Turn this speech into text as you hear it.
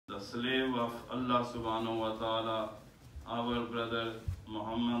slave of Allah subhanahu wa ta'ala, our brother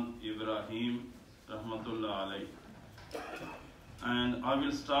Muhammad Ibrahim, rahmatullah alayh. And I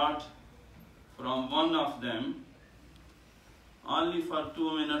will start from one of them, only for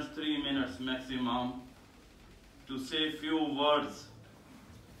 2 minutes, 3 minutes maximum, to say few words,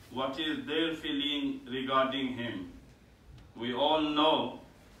 what is their feeling regarding him. We all know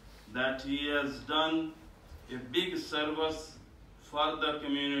that he has done a big service for the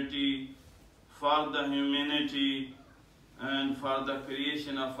community, for the humanity, and for the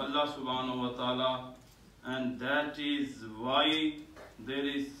creation of Allah subhanahu wa ta'ala, and that is why there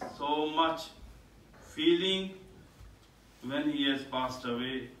is so much feeling when he has passed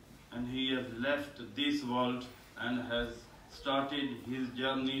away and he has left this world and has started his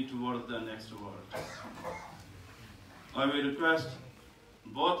journey towards the next world. I will request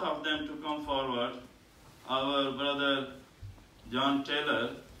both of them to come forward, our brother John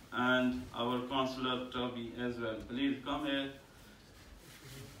Taylor and our Councillor Toby as well. Please come here.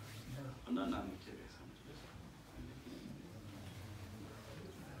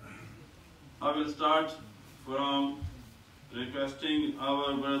 I will start from requesting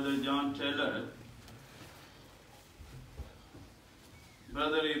our brother John Taylor.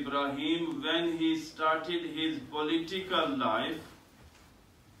 Brother Ibrahim, when he started his political life,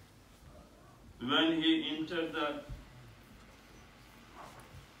 when he entered the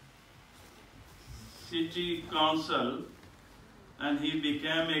city council and he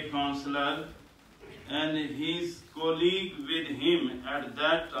became a councillor, and his colleague with him at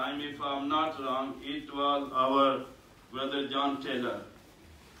that time, if I am not wrong, it was our brother John Taylor.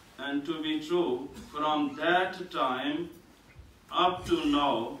 And to be true, from that time up to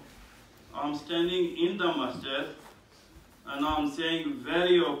now, I'm standing in the Masjid and I'm saying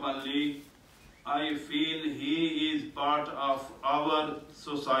very openly, I feel he is part of our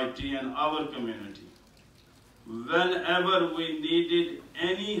society and our community. Whenever we needed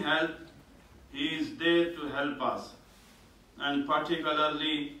any help, he is there to help us. And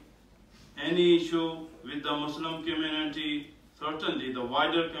particularly any issue with the Muslim community, certainly the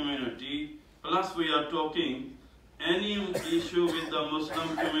wider community, plus we are talking any issue with the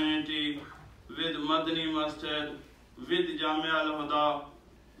Muslim community, with Madni Masjid, with Jamia al-Huda,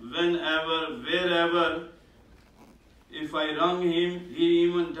 whenever, wherever, if I ring him, he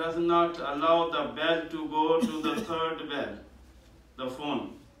even does not allow the bell to go to the third bell, the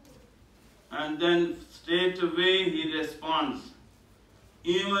phone. And then straight away he responds.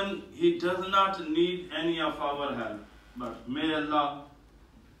 Even he does not need any of our help, but may Allah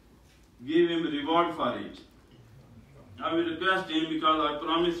give him reward for it. I will request him, because I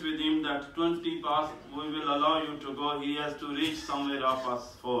promised with him that 20 past we will allow you to go. He has to reach somewhere of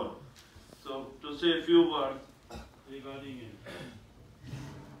us 4. So to say a few words regarding it.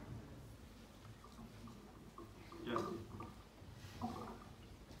 Yes.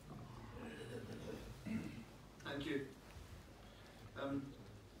 Thank you.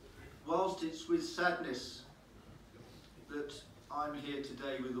 Whilst it's with sadness that I'm here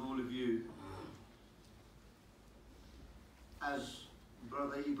today with all of you, as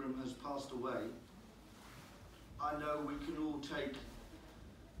Brother Ibrahim has passed away, I know we can all take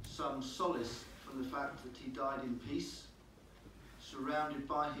some solace from the fact that he died in peace, surrounded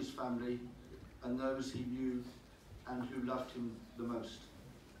by his family and those he knew and who loved him the most.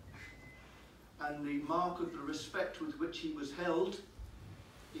 And the mark of the respect with which he was held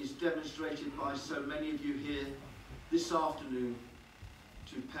is demonstrated by so many of you here this afternoon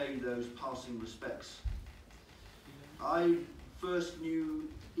to pay those passing respects. I first knew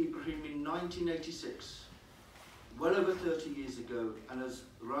Ibrahim in 1986, well over 30 years ago, and as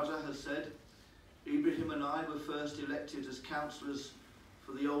Raja has said, Ibrahim and I were first elected as councillors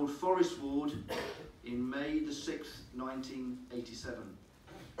for the Old Forest Ward in May the 6th, 1987.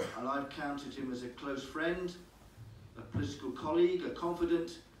 And I've counted him as a close friend, a political colleague, a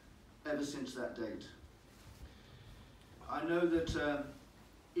confidant, ever since that date. I know that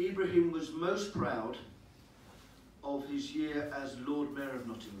Ibrahim was most proud of his year as Lord Mayor of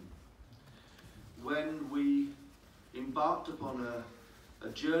Nottingham, when we embarked upon a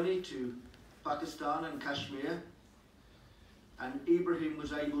journey to Pakistan and Kashmir, and Ibrahim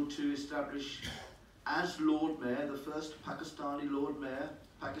was able to establish as Lord Mayor, the first Pakistani Lord Mayor,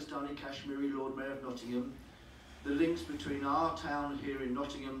 Pakistani Kashmiri Lord Mayor of Nottingham, the links between our town here in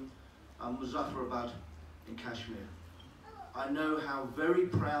Nottingham and Muzaffarabad in Kashmir. I know how very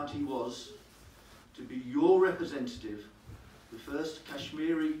proud he was to be your representative, the first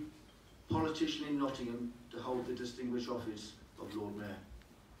Kashmiri politician in Nottingham to hold the distinguished office of Lord Mayor.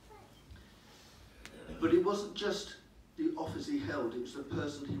 But it wasn't just the office he held, it was the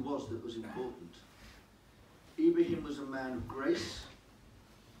person he was that was important. Ibrahim was a man of grace,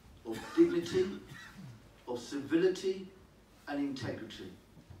 of dignity, of civility and integrity.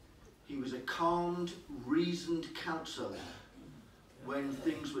 He was a calmed, reasoned counsellor when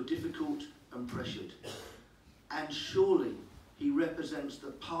things were difficult and pressured. And surely he represents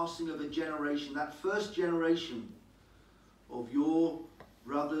the passing of a generation, that first generation of your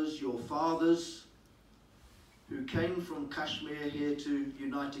brothers, your fathers, who came from Kashmir here to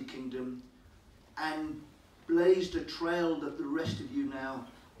United Kingdom and blazed a trail that the rest of you now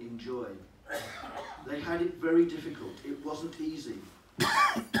enjoy. They had it very difficult. It wasn't easy.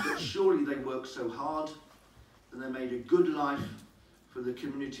 But surely they worked so hard and they made a good life for the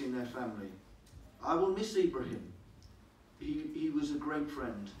community and their family. I will miss Ibrahim. He was a great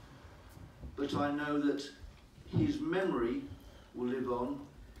friend. But I know that his memory will live on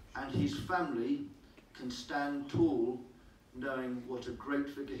and his family can stand tall knowing what a great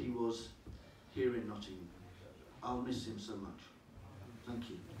figure he was here in Nottingham. I'll miss him so much. Thank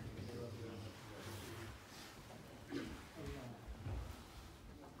you.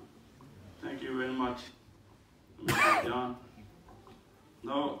 Thank you very much, Mr. John.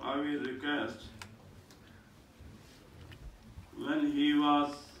 Now I will request, when he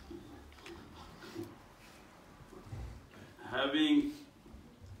was having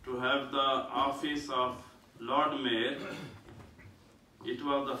to have the office of Lord Mayor, it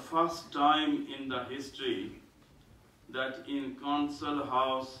was the first time in the history that in Council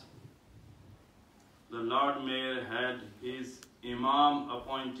House the Lord Mayor had his Imam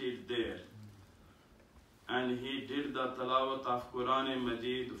appointed there, and he did the Tilawat of Quran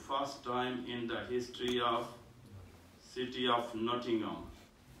Majid first time in the history of city of Nottingham.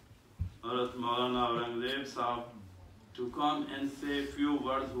 Harat Maulana Aurangzeb Sahab to come and say few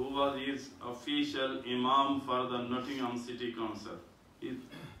words, who was his official Imam for the Nottingham City Council. Is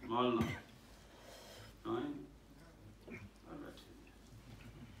Maulana. Fine.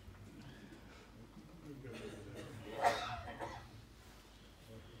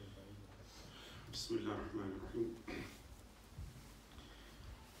 Bismillahirrahmanirrahim.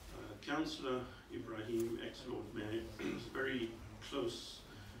 Councillor Ibrahim, ex-Lord Mayor, was a very close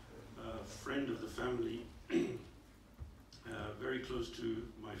friend of the family, very close to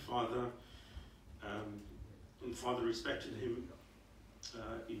my father. And father respected him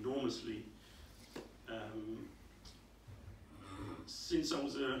enormously. Since I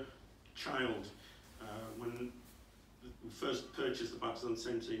was a child, when we first purchased the Pakistan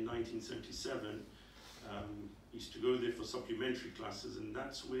Centre in 1977, used to go there for supplementary classes, and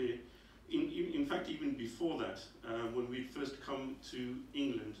that's where, in fact, even before that, when we first come to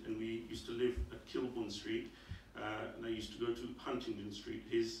England, and we used to live at Kilburn Street, and I used to go to Huntingdon Street.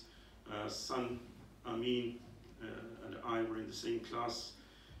 His son, Amin, and I were in the same class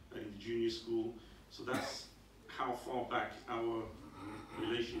in the junior school, so that's how far back our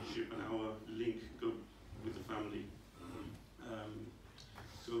relationship and our link go with the family.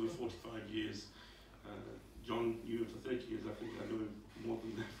 So over 45 years. John knew him for 30 years, I think I know him more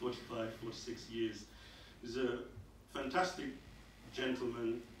than that, 45, 46 years. He's a fantastic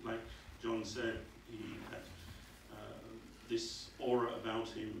gentleman, like John said. He had this aura about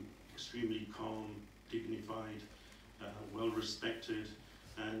him, extremely calm, dignified, well respected,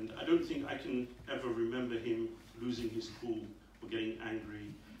 and I don't think I can ever remember him losing his cool or getting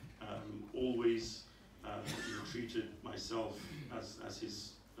angry. Always he treated myself as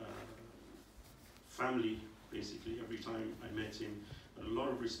his family, basically, every time I met him. Had a lot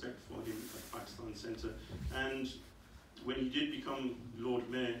of respect for him at Pakistan Centre. And when he did become Lord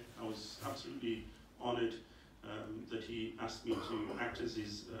Mayor, I was absolutely honoured that he asked me to act as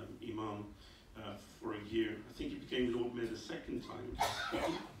his Imam for a year. I think he became Lord Mayor the second time.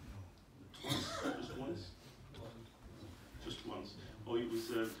 Twice? Just once? Just once. Or it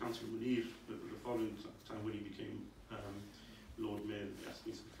was Councillor Munir the following time when he became Lord Mayor, he asked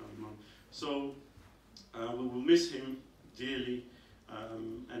me to become Imam. So we will miss him dearly,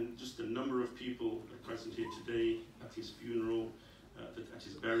 and just the number of people present here today at his funeral, at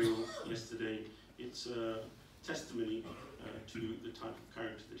his burial yesterday, it's a testimony to the type of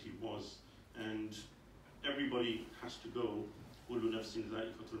character that he was. And everybody has to go.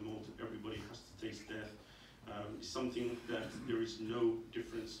 Everybody has to taste death. It's something that there is no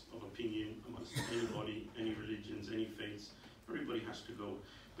difference of opinion amongst anybody, any religions, any faiths. Everybody has to go.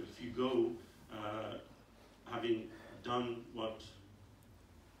 But if you go having done what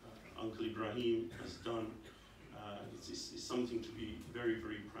Uncle Ibrahim has done, it's something to be very,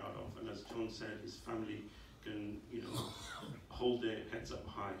 very proud of. And as John said, his family can, hold their heads up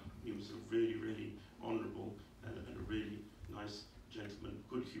high. He was a really, really honourable and a really nice gentleman,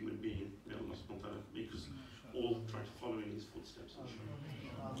 good human being. May Allah subhanahu wa ta'ala make us all try to follow in his footsteps, inshallah.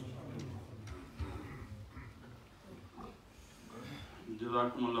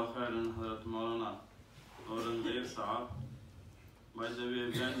 Jazakumullah khairan, Hazrat Maulana Aurangzeb Sahab. By the way,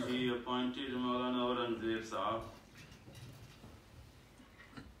 when he appointed Maulana Aurangzeb Sahab,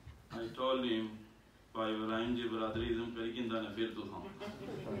 I told him, by Ibrahim ji Bradarism Karikinda na fir tusan.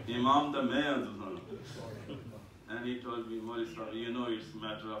 Imam da main tusan. And he told me, Maulana Sahab, you know it's a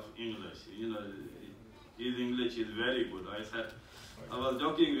matter of English. You know, his English is very good. I said, I was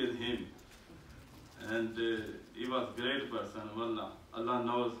joking with him. And he was a great person, wallah. Allah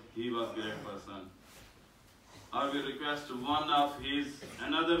knows he was a great person. I will request one of his,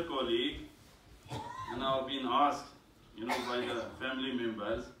 another colleague, and I have been asked, you know, by the family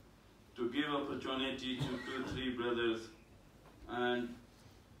members, to give opportunity to 2-3 brothers, and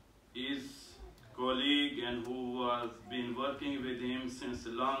his colleague and who has been working with him since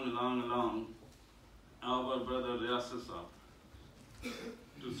long, our brother Riyasat Sahab,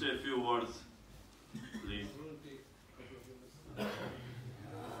 to say a few words, please.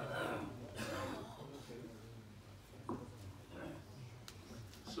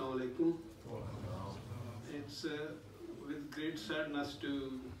 Assalamu alaikum. It's with great sadness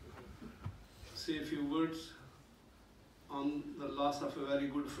to say a few words on the loss of a very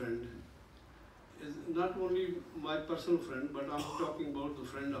good friend. Is not only my personal friend, but I'm talking about the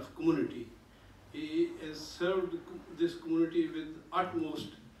friend of community. He has served this community with utmost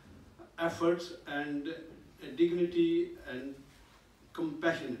efforts and dignity and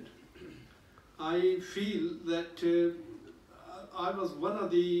compassionate. I feel that I was one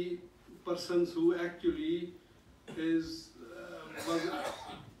of the persons who actually was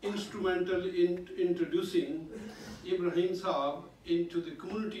instrumental in introducing Ibrahim Sahab into the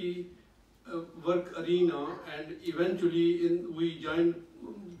community work arena, and eventually we joined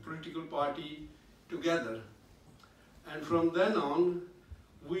political party together. And from then on,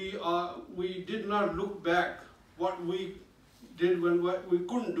 we did not look back what we did when what we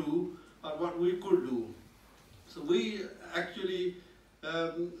couldn't do or what we could do. So we actually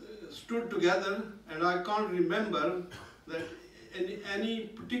stood together, and I can't remember that in any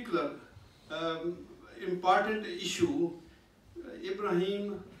particular important issue,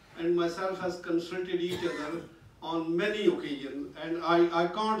 Ibrahim and myself has consulted each other on many occasions, and I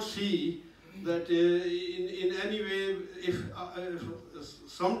can't see that in any way, if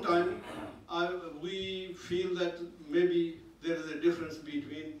sometime we feel that maybe there is a difference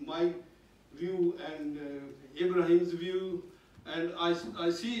between my view and Ibrahim's view, and I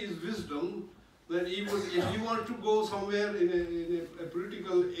see his wisdom that he would, if he wanted to go somewhere in a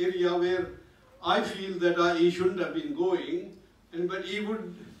political area where I feel that he shouldn't have been going, but he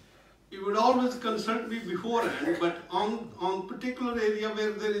would always consult me beforehand, but on particular area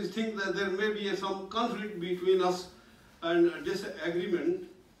where there is things that there may be some conflict between us and disagreement,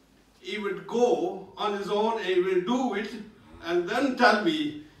 he would go on his own, he will do it, and then tell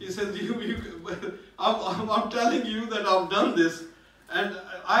me. He says, I'm telling you that I've done this, and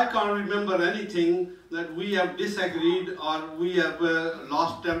I can't remember anything that we have disagreed or we have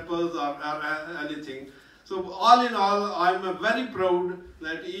lost tempers or anything. So all in all, I'm very proud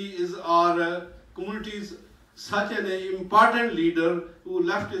that he is our community's such an important leader who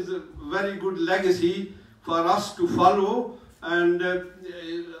left his very good legacy for us to follow. And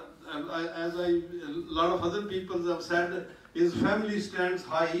as a lot of other people have said, his family stands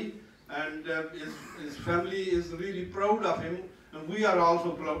high, and his family is really proud of him, and we are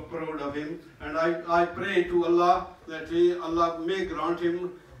also proud of him. And I pray to Allah that Allah may grant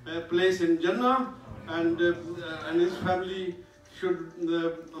him a place in Jannah, and his family should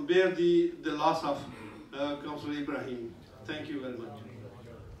bear the loss of Councillor Ibrahim. Thank you very much.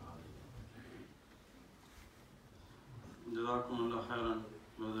 Jazakumullah khairan,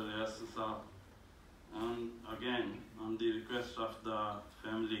 Brother Riyasat Sahab. And again, on the request of the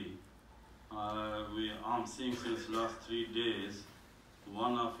family, I'm seeing since last 3 days,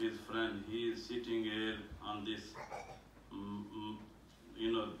 one of his friends, he is sitting here on this,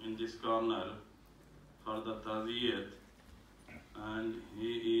 in this corner for the Taziyat, and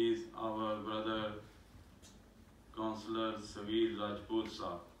he is our brother, Councillor Sagir Rajput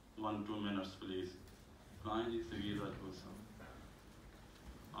Sahab. 1-2 minutes, please. कहाँ है जी सगीर राजपूत साहब?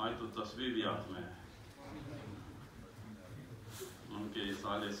 आज तो तस्वीर भी हाथ में है। उनके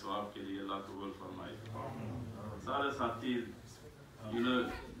साले स्वाब के लिए अल्लाह कबूल फरमाए। सारे साथी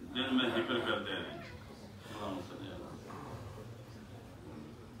दिन में जिक्र करते हैं।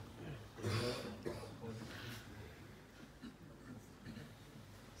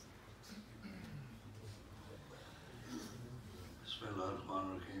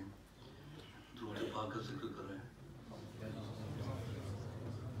 اللہ کا ذکر کریں.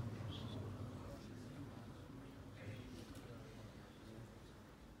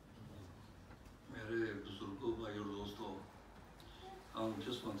 میرے بزرگوں، بھائی اور دوستوں، ہم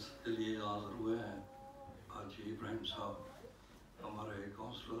جس مقصد کے لیے حاضر ہوئے ہیں، حاجی ابراہیم صاحب ہمارے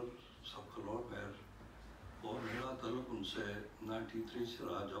کونسلر سب کا لارڈ میئر، اور میرا تعلق ان سے 93 سے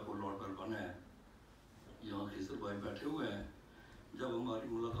رہا جب وہ لارڈ میئر بنے ہیں. یہاں خضر بھائی بیٹھے ہوئے ہیں. جب ہماری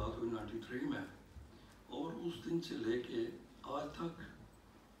ملاقات ہوئی 93 میں، اور اس دن سے لے کے آج تک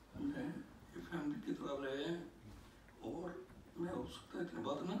میں یہ فیملی کی طرح رہے ہیں. اور میں ہو سکتا ہے اتنی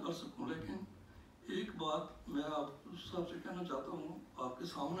بات نہ کر سکوں، لیکن ایک بات میں آپ صاحب سے کہنا چاہتا ہوں آپ کے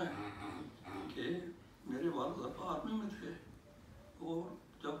سامنے کہ میرے والد آرمی میں تھے، اور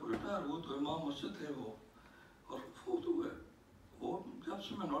جب ریٹائر ہوئے تو امام مسجد تھے وہ، اور فوت ہوئے. اور جب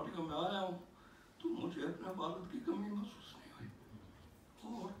سے میں نوٹنگھم میں آیا ہوں تو مجھے اپنے والد کی کمی محسوس نہیں ہوئی.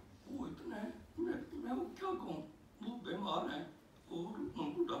 اور وہ اتنے میں وہ کیا کہوں، وہ بیمار ہیں، اور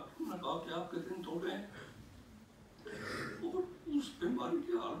ان کو ڈاکٹر نے کہا کہ آپ کے دن تھوڑے ہیں. اور اس بیماری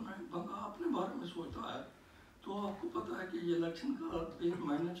کے حال میں بندہ اپنے بارے میں سوچتا ہے. تو آپ کو پتہ ہے کہ یہ الیکشن کا 1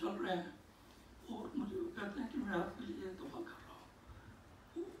 مہینے چل رہے ہیں، اور مجھے وہ کہتے ہیں کہ میں آپ کے لیے دعا کر رہا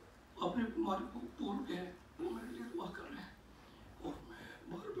ہوں. اپنی بیماری کو بھول کے وہ میرے لیے دعا کر رہے ہیں، اور میں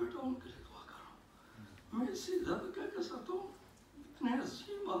باہر بیٹھا ہوں ان کے لیے دعا کر رہا ہوں. میں اس سے زیادہ کیا کہہ سکتا ہوں. اتنے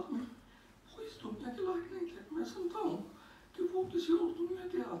عظیم آدمی وہ اس دنیا کے لائق نہیں تھے. میں سمجھتا ہوں کہ وہ کسی اور دنیا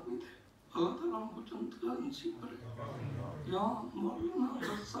کے آدمی تھے. اللہ تعالیٰ ان کو جنت کا نصیب کرے. یہاں مولانا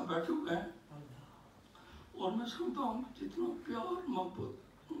حضرت صاحب بیٹھے ہوئے ہیں، اور میں سمجھتا ہوں کہ جتنا پیار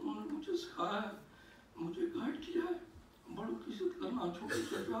محبت انہوں نے مجھے سکھایا ہے، مجھے گائیڈ کیا ہے، بڑوں کی عزت کرنا، چھوٹے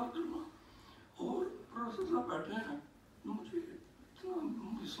سے پیار کرنا. اور پروفیسر صاحب بیٹھے ہیں، مجھے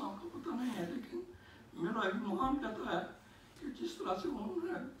اتنا اسلام کا پتہ نہیں ہے، لیکن میرا ایمان کہتا ہے کہ جس طرح سے انہوں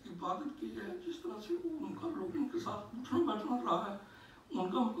نے عبادت کی ہے، جس طرح سے ان کا لوگوں کے ساتھ اٹھنا بیٹھنا رہا ہے،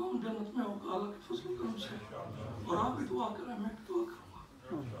 ان کا مقام جنت میں ہوگا اللہ کے فضل و کرم سے. اور آپ بھی دعا کریں، میں بھی دعا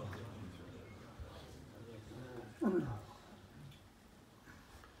کروں گا.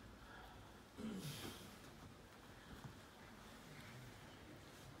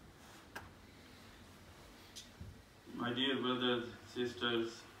 My dear brothers,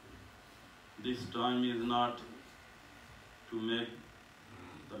 sisters, this time is not to make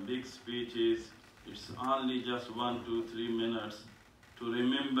the big speeches. It's only just 1, 2, 3 minutes to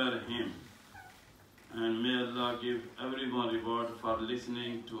remember him. And may Allah give everyone reward for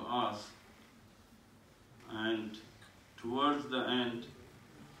listening to us. And towards the end,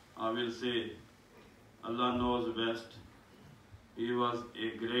 I will say, Allah knows best. He was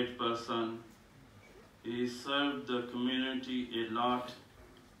a great person. He served the community a lot.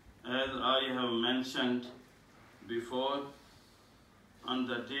 As I have mentioned before, on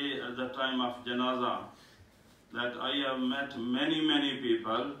the day at the time of Janaza, that I have met many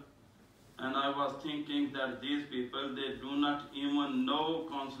people, and I was thinking that these people, they do not even know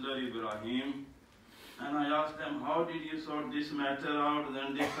Councillor Ibrahim. And I asked them, how did you sort this matter out?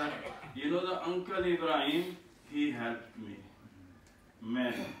 Then they said, you know, the Uncle Ibrahim, he helped me.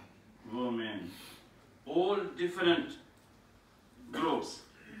 Men, women, all different groups.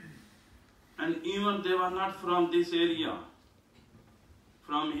 And even they were not from this area,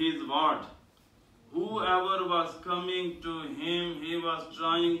 from his ward. Whoever was coming to him, he was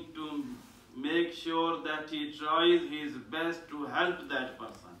trying to make sure that he tries his best to help that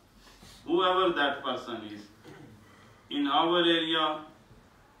person, whoever that person is. In our area,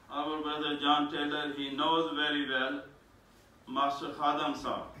 our brother John Taylor, he knows very well Master Khadam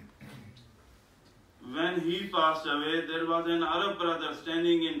Sahab. When he passed away, there was an Arab brother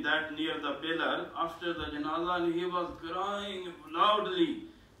standing in that near the pillar after the janazah, and he was crying loudly.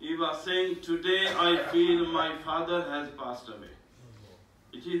 He was saying, today I feel my father has passed away.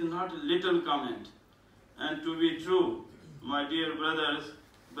 It is not a little comment. And to be true, my dear brothers,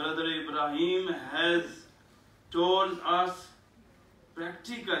 Brother Ibrahim has told us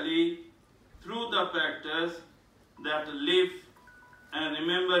practically through the practice that live. And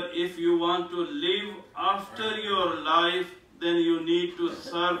remember, if you want to live after your life, then you need to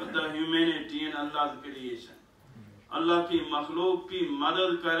serve the humanity in Allah's creation. اللہ کی مخلوق کی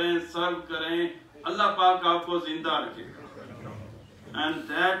مدد کریں، سرو کریں، اللہ پاک آپ کو زندہ رکھے گا. And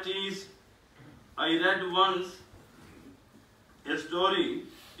that is, I read once a story,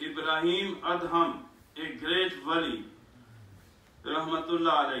 Ibrahim Adham, a great wali,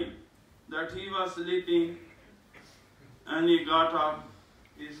 Rahmatullah alayhi, that he was sleeping and he got up,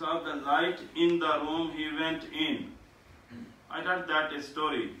 he saw the light in the room, he went in. I read that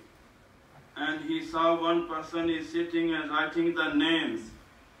story. And he saw one person is sitting and writing the names.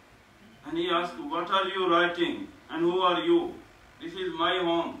 And he asked, what are you writing? And who are you? This is my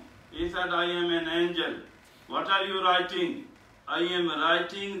home. He said, I am an angel. What are you writing? I am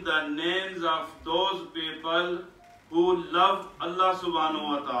writing the names of those people who love Allah subhanahu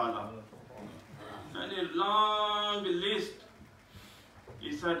wa ta'ala. And a long list.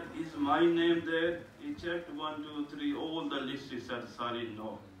 He said, is my name there? He checked 1, 2, 3, all the list. He said, sorry,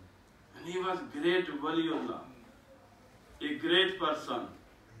 no. And he was great waliullah, a great person.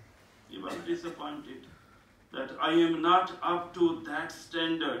 He was disappointed that I am not up to that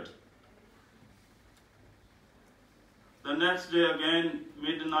standard. The next day again,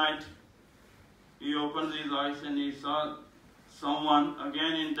 midnight, he opened his eyes and he saw someone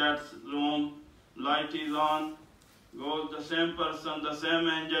again in that room. Light is on, goes the same person, the same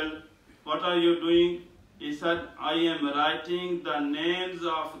angel. What are you doing? He said, I am writing the names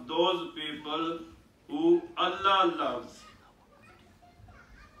of those people who Allah loves.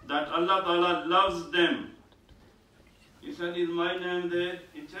 That Allah Ta'ala loves them. He said, is my name there?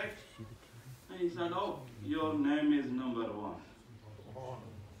 He checked. And he said, oh, your name is number 1.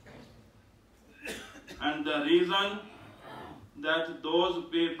 And the reason that those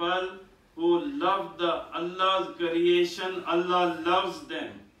people who love the Allah's creation, Allah loves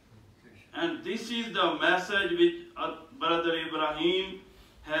them. And this is the message which Brother Ibrahim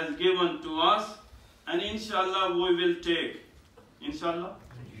has given to us. And inshallah we will take. Inshallah.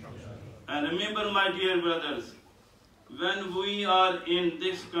 And remember, my dear brothers, when we are in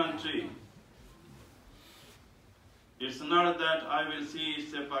this country, it's not that I will see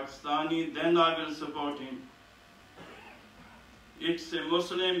it's a Pakistani, then I will support him. It's a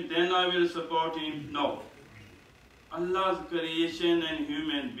Muslim, then I will support him. No. Allah's creation and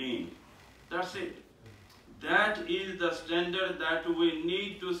human being. That's it. That is the standard that we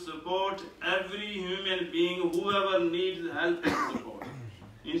need to support every human being, whoever needs help and support.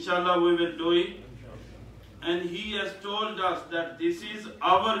 Inshallah, we will do it. And he has told us that this is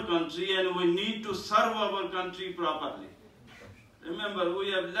our country and we need to serve our country properly. Remember,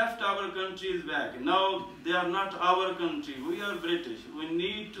 we have left our countries back. Now they are not our country. We are British. We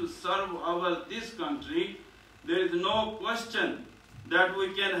need to serve this country. There is no question that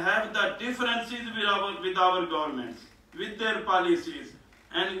we can have the differences with our governments, with their policies,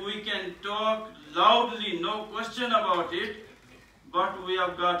 and we can talk loudly, no question about it, but we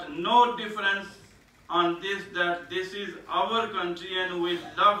have got no difference on this, that this is our country and we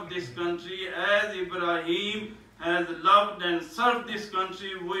love this country as Ibrahim has loved and served this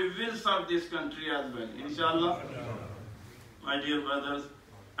country. We will serve this country as well, inshallah. My dear brothers,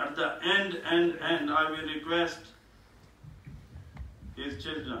 at the end, I will request his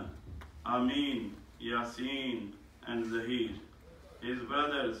children, Amin, Yasin, and Zahir, his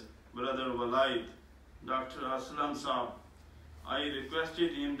brothers, Brother Walaid, Dr. Aslam Saab. I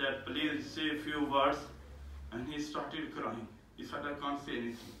requested him that please say a few words, and he started crying. He said, I can't say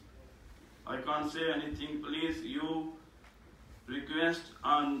anything. I can't say anything. Please, you request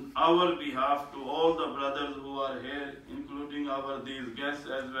on our behalf to all the brothers who are here, including these guests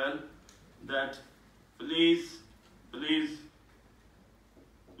as well, that please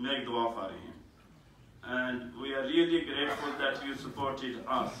make dua for him. And we are really grateful that you supported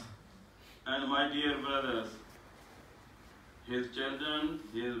us. And my dear brothers, his children,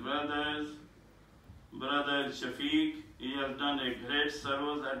 his brothers, Brother Shafiq, he has done a great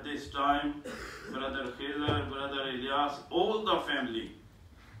service at this time. Brother Khizar, Brother Ilyas, all the family,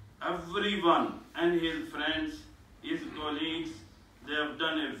 everyone and his friends, his colleagues, they have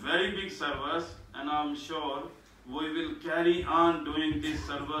done a very big service, and I'm sure we will carry on doing this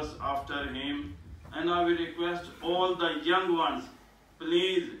service after him. And I will request all the young ones,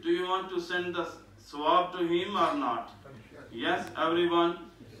 please, do you want to send the swab to him or not? Yes, everyone,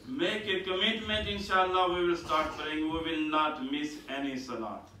 make a commitment, inshallah, we will start praying, we will not miss any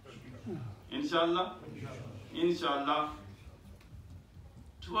salat. Inshallah? Inshallah.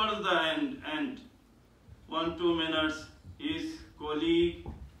 Towards the end, 1-2 minutes, his colleague,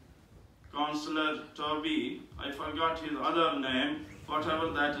 Councillor Toby, I forgot his other name, whatever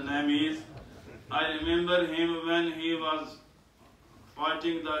that name is. I remember him when he was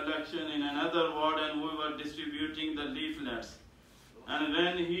fighting the election in another ward and we were distributing the leaflets. And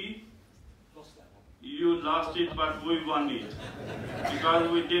when you lost it, but we won it. Because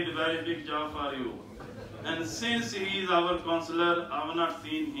we did a very big job for you. And since he is our councillor, I have not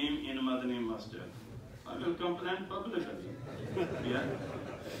seen him in Madni Masjid. I will complain publicly. Yeah.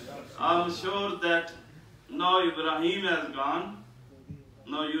 I'm sure that now Ibrahim has gone.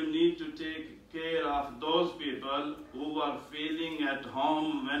 Now you need to take care of those people who were feeling at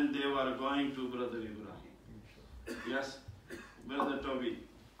home when they were going to Brother Ibrahim. Yes, Brother Toby.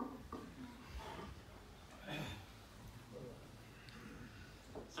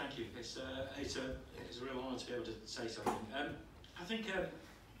 It's a real honour to be able to say something. I think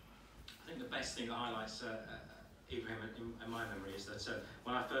the best thing that highlights Ibrahim in my memory is that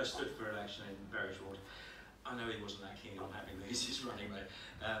when I first stood for election in Berridge Ward, I know he wasn't that keen on having me as his running mate,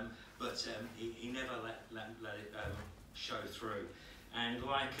 but he never let it show through. And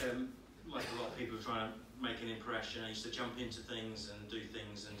like a lot of people trying to make an impression, I used to jump into things and do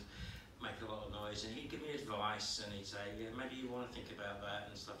things and make a lot of noise, and he'd give me advice, and he'd say, yeah, maybe you want to think about that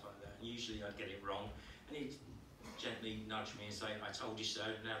and stuff like that. And usually I'd get it wrong, and he'd gently nudge me and say, I told you so,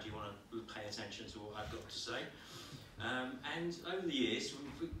 now do you want to pay attention to what I've got to say? And over the years,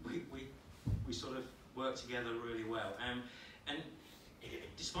 we sort of worked together really well. And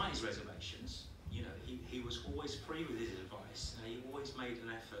despite his reservations, you know, he was always free with his advice, and he always made an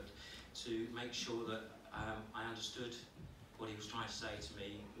effort to make sure that I understood what he was trying to say to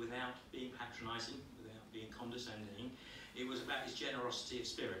me without being patronising, without being condescending. It was about his generosity of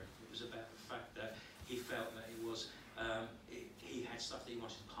spirit. It was about the fact that he felt that it was he had stuff that he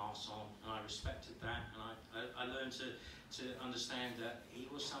wanted to pass on, and I respected that, and I learned to understand that he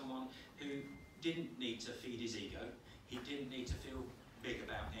was someone who didn't need to feed his ego. He didn't need to feel big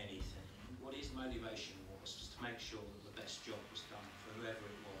about anything. What his motivation was to make sure that the best job was done for whoever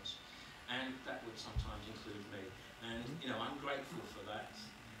it was, and that would sometimes include me. And you know, I'm grateful for that.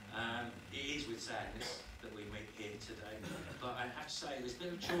 It is with sadness that we meet here today, but I have to say there's a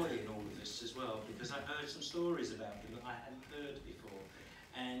bit of joy in all of this as well, because I've heard some stories about him that I hadn't heard before,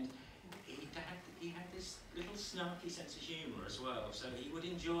 and he had this little snarky sense of humour as well, so he would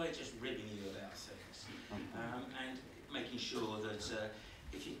enjoy just ribbing you about things, and making sure that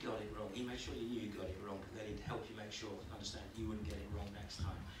if you got it wrong, he made sure you knew you got it wrong, and then he'd help you make sure, understand you wouldn't get it wrong next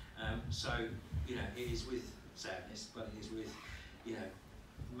time. So, you know, it is with sadness, but it is with, you know,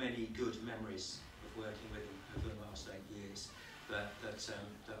 many good memories of working with him over the last 8 years that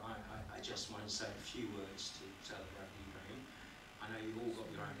I just want to say a few words to celebrate Ibrahim. I know you've all got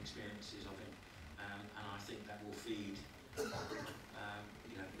your own experiences of him, and I think that will feed,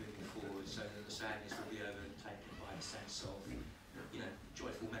 you know, moving forward, so that the sadness will be overtaken by a sense of, you know,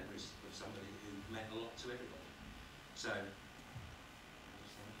 joyful memories of somebody who meant a lot to everybody. So I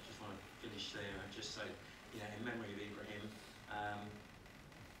just want to finish there and just say, you know, in memory of Ibrahim,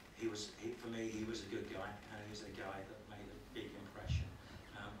 for me, he was a good guy, and he was a guy that made a big impression,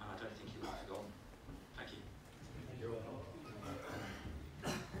 and I don't think he'll be forgotten. Thank you.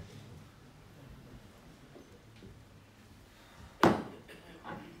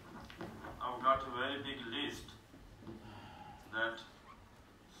 I've got a very big list that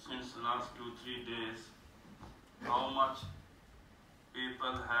since the last 2-3 days, how much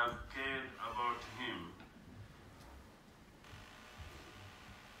people have cared about him.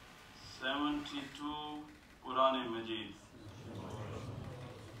 72 Quran Majid.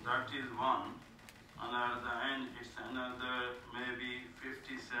 That is one. And at the end, it's another maybe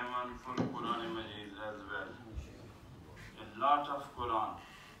 57 full Quran Majid as well. A lot of Quran,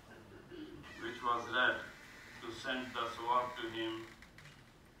 which was read to send the sawab to him.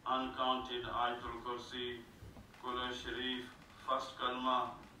 Uncounted Ayatul Kursi, Quran Sharif, first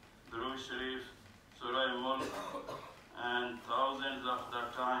Kalma, Durood Sharif, Surah Mulk, and thousands of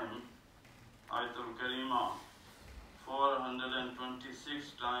the time Ayatul Karima,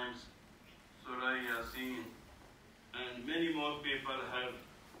 426 times Surah Yasin, and many more people have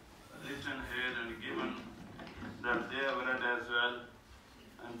written here and given that they have read as well.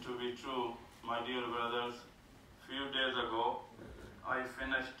 And to be true, my dear brothers, few days ago I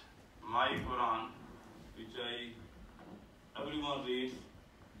finished my Quran, which everyone reads,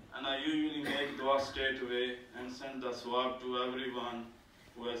 and I usually make dua straight away and send the sawab to everyone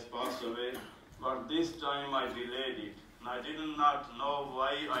who has passed away. But this time I delayed it, and I did not know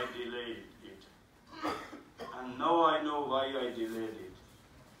why I delayed it. And now I know why I delayed it.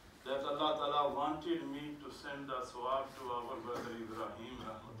 That Allah Ta'ala wanted me to send the sawab to our brother Ibrahim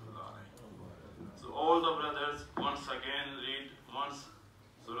Rahmatullah. So all the brothers once again read once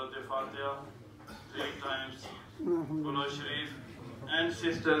Surah Al-Fatiha, 3 times Quran Sharif, and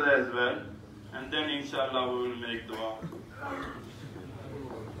sisters as well. And then inshallah we will make dua.